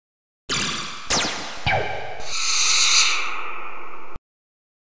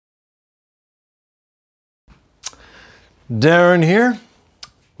Darren here.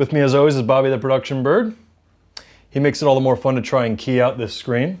 With me as always is Bobby the production bird. He makes it all the more fun to try and key out this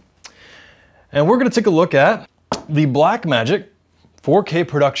screen. And we're going to take a look at the Blackmagic 4K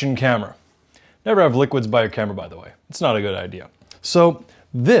production camera. Never have liquids by your camera, by the way. It's not a good idea. So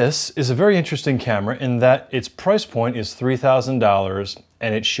this is a very interesting camera in that its price point is $3,000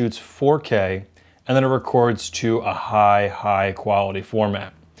 and it shoots 4K and then it records to a high quality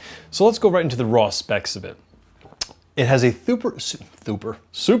format. So let's go right into the raw specs of it. It has a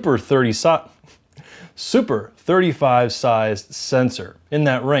Super 35 sized sensor in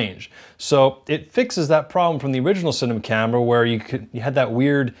that range. So it fixes that problem from the original cinema camera where you had that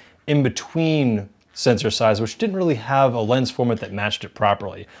weird in-between sensor size, which didn't really have a lens format that matched it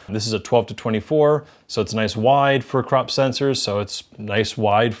properly. This is a 12-24, so it's nice wide for crop sensors, so it's nice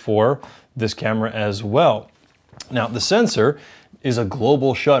wide for this camera as well. Now the sensor is a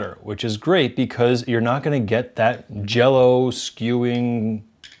global shutter, which is great because you're not going to get that jello skewing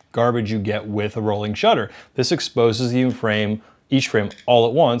garbage you get with a rolling shutter. This exposes each frame all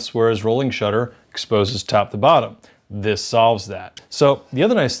at once, whereas rolling shutter exposes top to bottom. This solves that. So the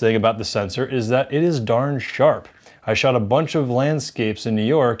other nice thing about the sensor is that it is darn sharp. I shot a bunch of landscapes in New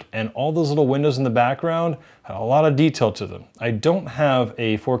York and all those little windows in the background had a lot of detail to them. I don't have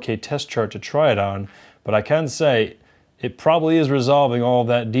a 4K test chart to try it on, but I can say it probably is resolving all of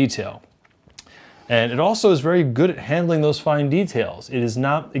that detail. And it also is very good at handling those fine details. It is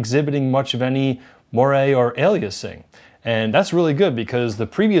not exhibiting much of any moire or aliasing. And that's really good because the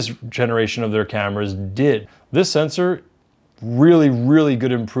previous generation of their cameras did. This sensor, really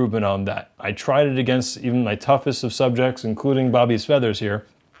good improvement on that. I tried it against even my toughest of subjects, including Bobby's feathers here,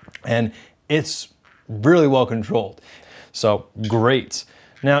 and it's really well controlled. So great.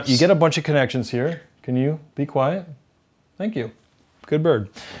 Now you get a bunch of connections here. Can you be quiet? Thank you. Good bird.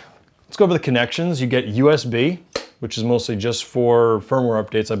 Let's go over the connections. You get USB, which is mostly just for firmware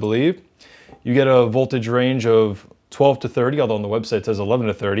updates, I believe. You get a voltage range of 12 to 30, although on the website it says 11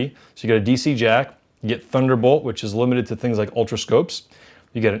 to 30. So you get a DC jack. You get Thunderbolt, which is limited to things like ultrascopes.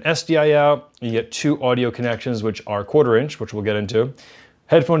 You get an SDI out. You get two audio connections, which are 1/4 inch, which we'll get into.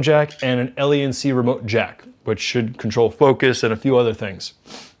 Headphone jack and an LENC remote jack, which should control focus and a few other things.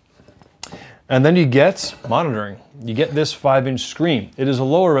 And then you get monitoring. You get this 5-inch screen. It is a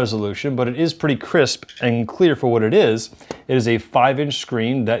lower resolution, but it is pretty crisp and clear for what it is. It is a 5-inch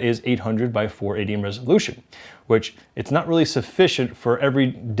screen that is 800 by 480 in resolution, which it's not really sufficient for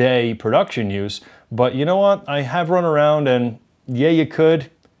everyday production use, but you know what? I have run around and yeah, you could,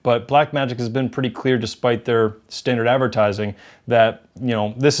 but Blackmagic has been pretty clear despite their standard advertising that, you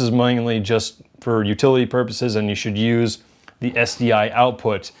know, this is mainly just for utility purposes and you should use the SDI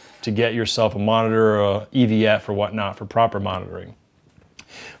output to get yourself a monitor or a EVF or whatnot for proper monitoring.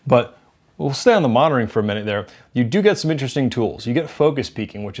 But we'll stay on the monitoring for a minute there. You do get some interesting tools. You get focus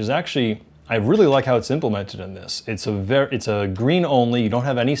peaking, which is actually, I really like how it's implemented in this. It's a green only, you don't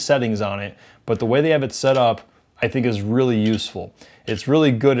have any settings on it, but the way they have it set up, I think is really useful. It's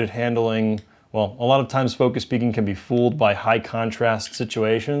really good at handling, well, a lot of times focus peaking can be fooled by high contrast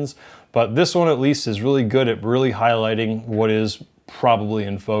situations, but this one at least is really good at really highlighting what is probably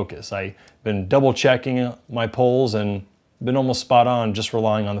in focus. I've been double checking my polls and been almost spot on just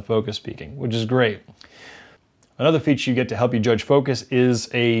relying on the focus peaking, which is great. Another feature you get to help you judge focus is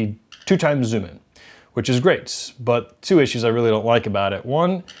a 2x zoom in, which is great, but two issues I really don't like about it.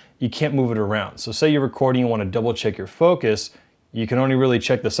 One, you can't move it around. So say you're recording, you want to double check your focus, you can only really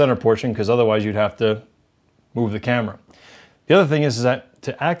check the center portion because otherwise you'd have to move the camera. The other thing is that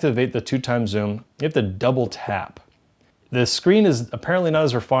to activate the 2x zoom, you have to double tap. The screen is apparently not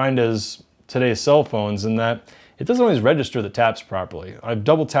as refined as today's cell phones in that it doesn't always register the taps properly. I've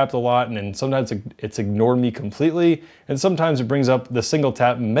double tapped a lot and sometimes it's ignored me completely, and sometimes it brings up the single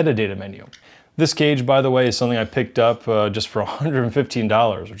tap metadata menu. This cage, by the way, is something I picked up just for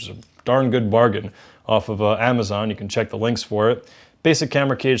 $115, which is a darn good bargain off of Amazon. You can check the links for it. Basic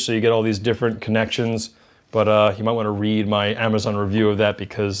camera cage, so you get all these different connections, but you might want to read my Amazon review of that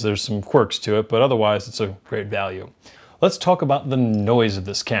because there's some quirks to it, but otherwise it's a great value. Let's talk about the noise of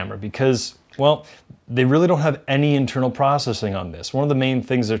this camera because, well, they really don't have any internal processing on this. One of the main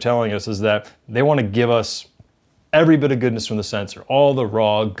things they're telling us is that they want to give us every bit of goodness from the sensor, all the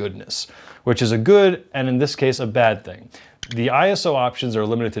raw goodness, which is a good, and in this case, a bad thing. The ISO options are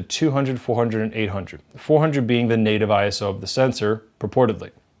limited to 200, 400, and 800. 400 being the native ISO of the sensor,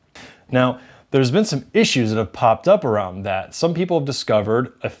 purportedly. Now, there's been some issues that have popped up around that. Some people have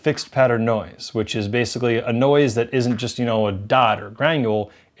discovered a fixed pattern noise, which is basically a noise that isn't just, you know, a dot or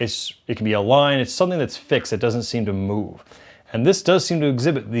granule. It can be a line. It's something that's fixed. It doesn't seem to move. And this does seem to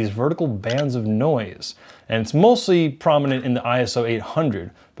exhibit these vertical bands of noise. And it's mostly prominent in the ISO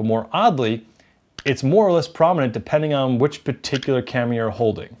 800, but more oddly, it's more or less prominent depending on which particular camera you're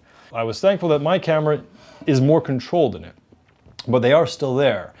holding. I was thankful that my camera is more controlled in it, but they are still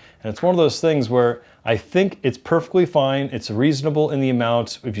there. And it's one of those things where I think it's perfectly fine. It's reasonable in the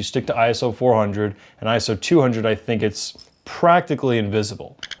amount. If you stick to ISO 400 and ISO 200, I think it's practically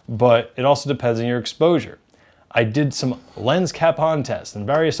invisible, but it also depends on your exposure. I did some lens cap-on tests and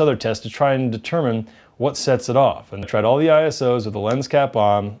various other tests to try and determine what sets it off. And I tried all the ISOs with the lens cap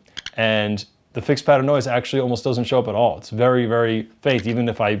on, and the fixed pattern noise actually almost doesn't show up at all. It's very, very faint, even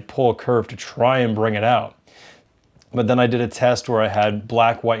if I pull a curve to try and bring it out. But then I did a test where I had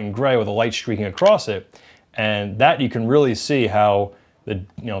black, white, and gray with a light streaking across it, and that you can really see how the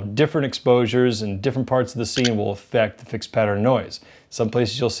different exposures and different parts of the scene will affect the fixed pattern noise. Some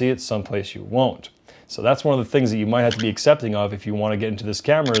places you'll see it, some places you won't. So that's one of the things that you might have to be accepting of if you want to get into this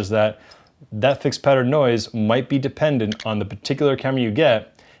camera, is that fixed pattern noise might be dependent on the particular camera you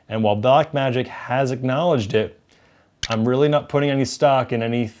get. And while Blackmagic has acknowledged it, I'm really not putting any stock in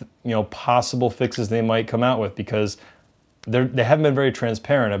any possible fixes they might come out with, because they haven't been very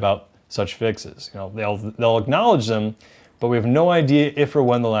transparent about such fixes. They'll acknowledge them, but we have no idea if or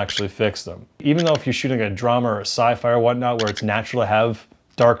when they'll actually fix them. Even though if you're shooting a drama or a sci-fi or whatnot, where it's natural to have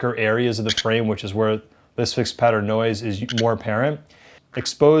darker areas of the frame, which is where this fixed pattern noise is more apparent,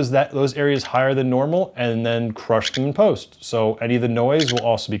 expose those areas higher than normal and then crush them in post. So any of the noise will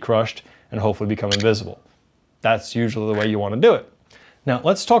also be crushed and hopefully become invisible. That's usually the way you want to do it. Now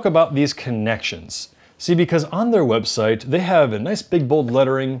let's talk about these connections. See, because on their website, they have a nice big bold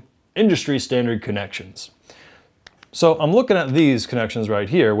lettering, industry standard connections. So I'm looking at these connections right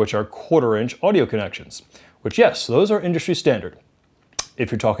here, which are 1/4 inch audio connections, which yes, those are industry standard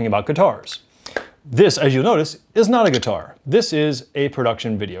if you're talking about guitars. This, as you'll notice, is not a guitar. This is a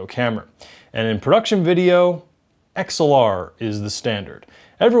production video camera. And in production video, XLR is the standard.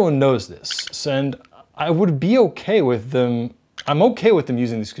 Everyone knows this, and I would be okay with them. I'm okay with them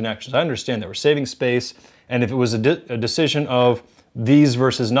using these connections. I understand that we're saving space, and if it was a decision of these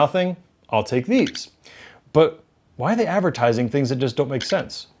versus nothing, I'll take these. But why are they advertising things that just don't make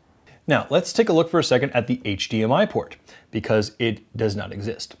sense? Now, let's take a look for a second at the HDMI port, because it does not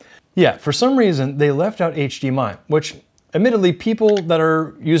exist. Yeah, for some reason, they left out HDMI, which admittedly, people that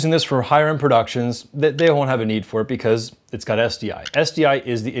are using this for higher end productions, they won't have a need for it because it's got SDI. SDI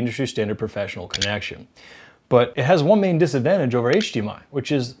is the industry standard professional connection. But it has one main disadvantage over HDMI,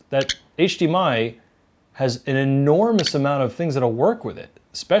 which is that HDMI has an enormous amount of things that'll work with it,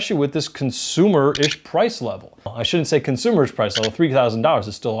 especially with this consumer-ish price level. I shouldn't say consumer-ish price level, $3,000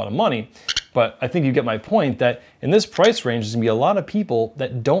 is still a lot of money, but I think you get my point that in this price range, there's gonna be a lot of people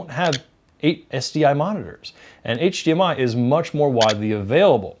that don't have 8 SDI monitors, and HDMI is much more widely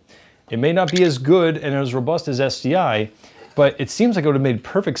available. It may not be as good and as robust as SDI, but it seems like it would have made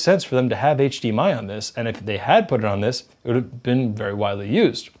perfect sense for them to have HDMI on this, and if they had put it on this, it would have been very widely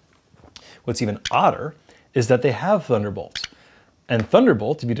used. What's even odder is that they have Thunderbolt. And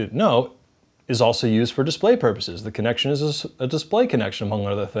Thunderbolt, if you didn't know, is also used for display purposes. The connection is a display connection, among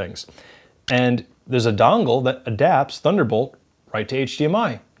other things. And there's a dongle that adapts Thunderbolt right to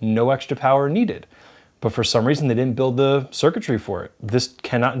HDMI. No extra power needed. But for some reason, they didn't build the circuitry for it. This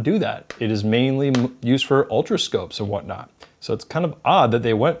cannot do that. It is mainly used for ultrascopes and whatnot. So it's kind of odd that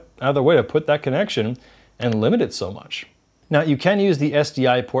they went out of their way to put that connection and limit it so much. Now, you can use the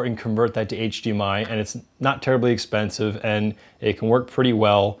SDI port and convert that to HDMI, and it's not terribly expensive, and it can work pretty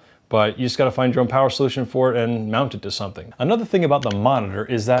well, but you just gotta find your own power solution for it and mount it to something. Another thing about the monitor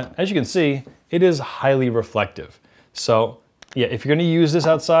is that, as you can see, it is highly reflective. So yeah, if you're gonna use this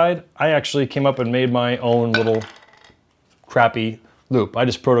outside, I actually came up and made my own little crappy loop. I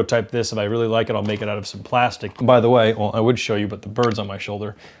just prototyped this. If I really like it, I'll make it out of some plastic. And by the way, well, I would show you, but the bird's on my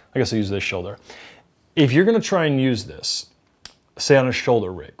shoulder. I guess I'll use this shoulder. If you're gonna try and use this, say on a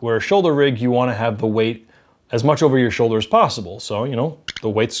shoulder rig, where a shoulder rig, you wanna have the weight as much over your shoulder as possible. So, the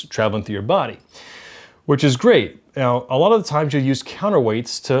weight's traveling through your body, which is great. Now, a lot of the times you'll use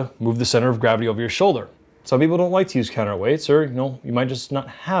counterweights to move the center of gravity over your shoulder. Some people don't like to use counterweights, or you might just not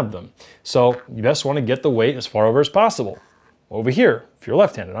have them. So you best wanna get the weight as far over as possible. Over here, if you're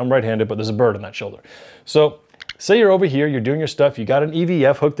left-handed, I'm right-handed, but there's a bird on that shoulder. So say you're over here, you're doing your stuff, you got an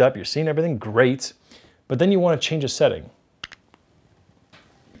EVF hooked up, you're seeing everything great, but then you wanna change a setting.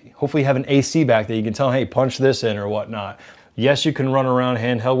 Hopefully you have an AC back there. You can tell, hey, punch this in or whatnot. Yes, you can run around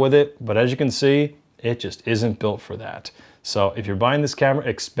handheld with it, but as you can see, it just isn't built for that. So if you're buying this camera,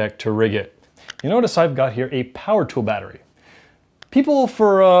 expect to rig it. You notice I've got here a power tool battery. People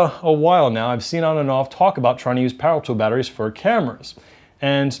for a while now, I've seen on and off talk about trying to use power tool batteries for cameras.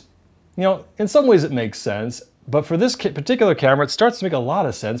 And, you know, in some ways it makes sense, but for this particular camera, it starts to make a lot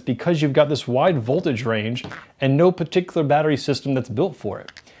of sense because you've got this wide voltage range and no particular battery system that's built for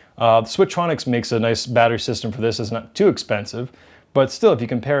it. Switchtronics makes a nice battery system for this. It's not too expensive, but still, if you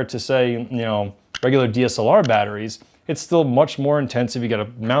compare it to, say, you know, regular DSLR batteries, it's still much more intensive. You got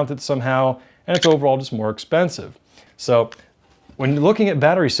to mount it somehow, and it's overall just more expensive. So when looking at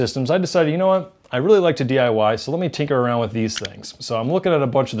battery systems, I decided, you know what, I really like to DIY, so let me tinker around with these things. So I'm looking at a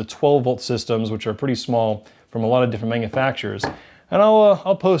bunch of the 12-volt systems, which are pretty small from a lot of different manufacturers, and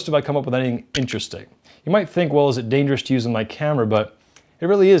I'll post if I come up with anything interesting. You might think, well, is it dangerous to use in my camera? But it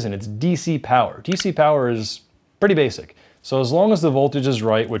really isn't. It's DC power. DC power is pretty basic. So as long as the voltage is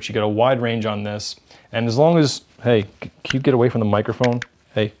right, which you get a wide range on this, and as long as, hey, can you get away from the microphone?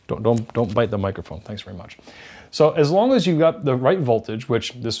 Hey, don't bite the microphone. Thanks very much. So as long as you've got the right voltage,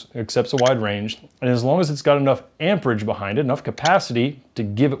 which this accepts a wide range, and as long as it's got enough amperage behind it, enough capacity to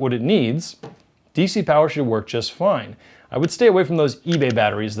give it what it needs, DC power should work just fine. I would stay away from those eBay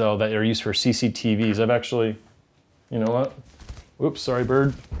batteries though that are used for CCTVs. I've actually, you know what? Oops, sorry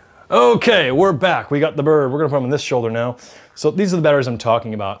bird. Okay, we're back. We got the bird. We're gonna put them on this shoulder now. So these are the batteries I'm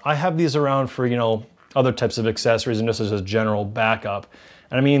talking about. I have these around for, you know, other types of accessories and just as a general backup.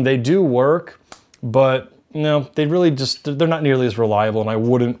 And I mean, they do work, but you know, they really just, they're not nearly as reliable, and I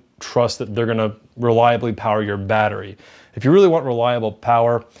wouldn't trust that they're gonna reliably power your battery. If you really want reliable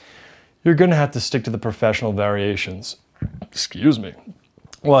power, you're gonna have to stick to the professional variations. Excuse me.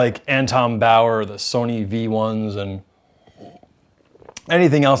 Like Anton Bauer, the Sony V1s, and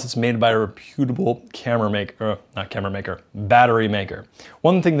anything else that's made by a reputable battery maker.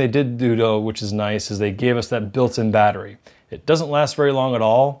 One thing they did do though, which is nice, is they gave us that built-in battery. It doesn't last very long at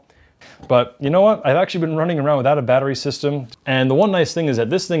all, but you know what? I've actually been running around without a battery system, and the one nice thing is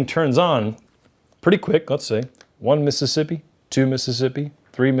that this thing turns on pretty quick. Let's say 1 Mississippi, 2 Mississippi,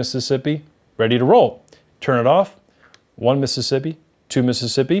 3 Mississippi, ready to roll. Turn it off, 1 Mississippi, 2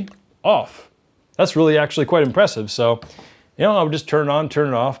 Mississippi, off. That's really actually quite impressive. So, you know, I would just turn it on, turn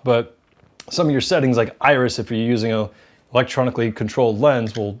it off, but some of your settings like iris, if you're using a electronically controlled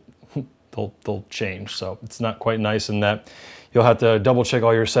lens, will they'll change. So it's not quite nice in that you'll have to double check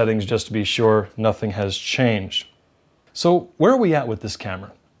all your settings just to be sure nothing has changed. So where are we at with this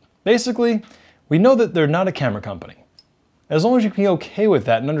camera? Basically, we know that they're not a camera company. As long as you can be okay with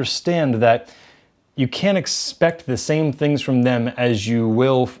that and understand that you can't expect the same things from them as you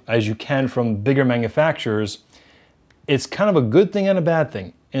can from bigger manufacturers, it's kind of a good thing and a bad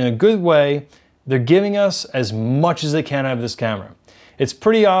thing. In a good way, they're giving us as much as they can out of this camera. It's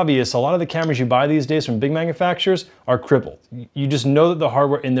pretty obvious a lot of the cameras you buy these days from big manufacturers are crippled. You just know that the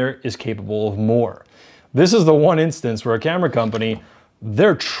hardware in there is capable of more. This is the one instance where a camera company,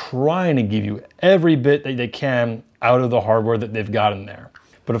 they're trying to give you every bit that they can out of the hardware that they've got in there.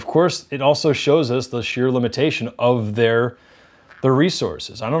 But of course, it also shows us the sheer limitation of their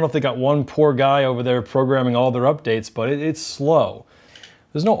resources. I don't know if they got one poor guy over there programming all their updates, but it's slow.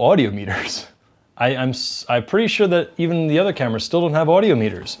 There's no audio meters. I'm pretty sure that even the other cameras still don't have audio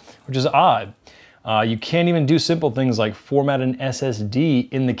meters, which is odd. You can't even do simple things like format an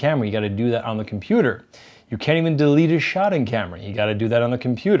SSD in the camera. You got to do that on the computer. You can't even delete a shot in camera. You got to do that on the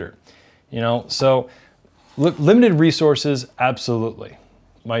computer. You know, so limited resources, absolutely.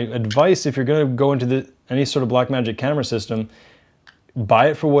 My advice, if you're going to go into any sort of Blackmagic camera system, buy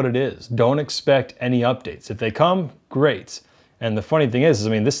it for what it is. Don't expect any updates. If they come, great. And the funny thing is, I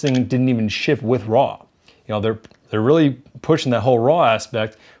mean, this thing didn't even ship with RAW. You know, they're really pushing that whole RAW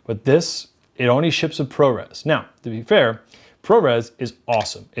aspect, but this, it only ships with ProRes. Now, to be fair, ProRes is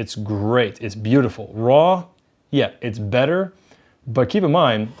awesome. It's great. It's beautiful. RAW, yeah, it's better, but keep in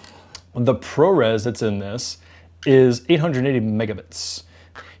mind, the ProRes that's in this is 880 megabits.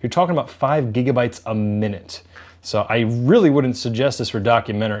 You're talking about 5 gigabytes a minute. So I really wouldn't suggest this for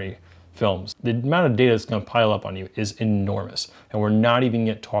documentary films. The amount of data that's going to pile up on you is enormous. And we're not even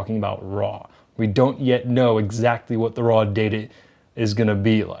yet talking about RAW. We don't yet know exactly what the raw data is going to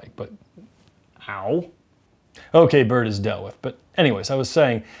be like, but ow. Okay, bird is dealt with. But anyways, I was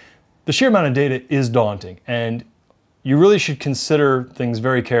saying the sheer amount of data is daunting, and you really should consider things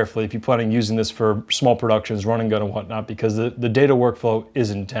very carefully if you plan on using this for small productions, run and gun and whatnot, because the data workflow is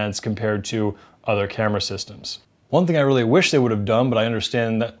intense compared to other camera systems. One thing I really wish they would have done, but I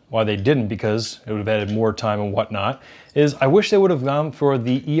understand that why they didn't, because it would have added more time and whatnot, is I wish they would have gone for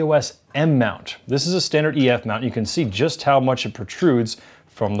the EOS M mount. This is a standard EF mount. You can see just how much it protrudes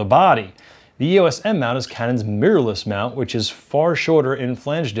from the body. The EOS M mount is Canon's mirrorless mount, which is far shorter in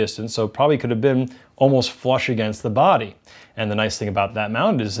flange distance, so probably could have been almost flush against the body. And the nice thing about that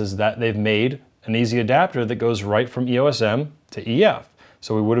mount is that they've made an easy adapter that goes right from EOS M to EF.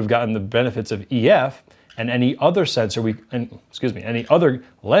 So we would have gotten the benefits of EF and any other sensor any other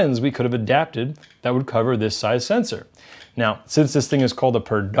lens we could have adapted that would cover this size sensor. Now, since this thing is called a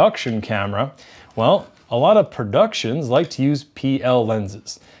production camera, well, a lot of productions like to use PL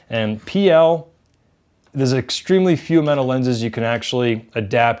lenses. And PL, there's extremely few amount of lenses you can actually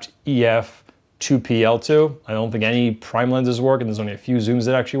adapt EF to PL to. I don't think any prime lenses work, and there's only a few zooms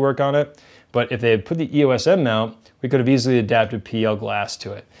that actually work on it. But if they had put the EOS M mount, we could have easily adapted PL glass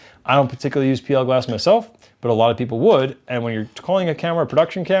to it. I don't particularly use PL glass myself, but a lot of people would. And when you're calling a camera a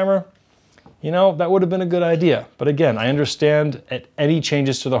production camera, you know, that would have been a good idea. But again, I understand at any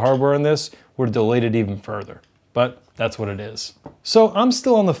changes to the hardware in this would have delayed it even further. But that's what it is. So I'm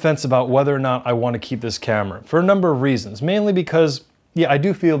still on the fence about whether or not I want to keep this camera for a number of reasons, mainly because, yeah, I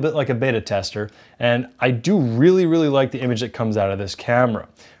do feel a bit like a beta tester, and I do really, really like the image that comes out of this camera.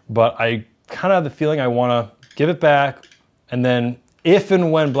 But I kind of have the feeling I want to give it back, and then if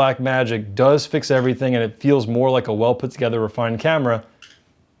and when Blackmagic does fix everything and it feels more like a well put together, refined camera,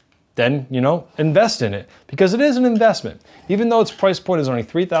 then, you know, invest in it, because it is an investment. Even though its price point is only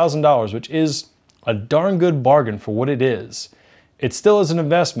 $3,000, which is a darn good bargain for what it is, it still is an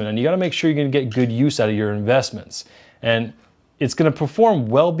investment, and you got to make sure you're going to get good use out of your investments. And it's going to perform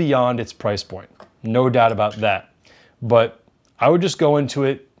well beyond its price point, no doubt about that. But I would just go into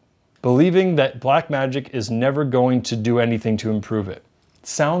it believing that Blackmagic is never going to do anything to improve it. It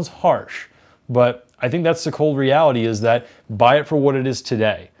sounds harsh, but I think that's the cold reality, is that buy it for what it is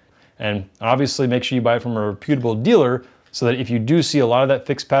today. And obviously make sure you buy it from a reputable dealer, so that if you do see a lot of that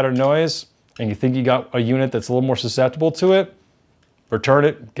fixed pattern noise and you think you got a unit that's a little more susceptible to it, return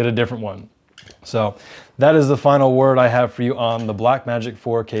it, get a different one. So that is the final word I have for you on the Blackmagic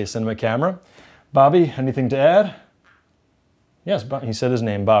 4K cinema camera. Bobby, anything to add? Yes, he said his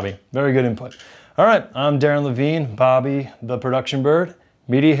name, Bobby. Very good input. All right, I'm Darren Levine, Bobby the production bird,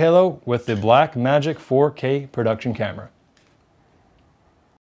 Media Halo with the Blackmagic 4K production camera.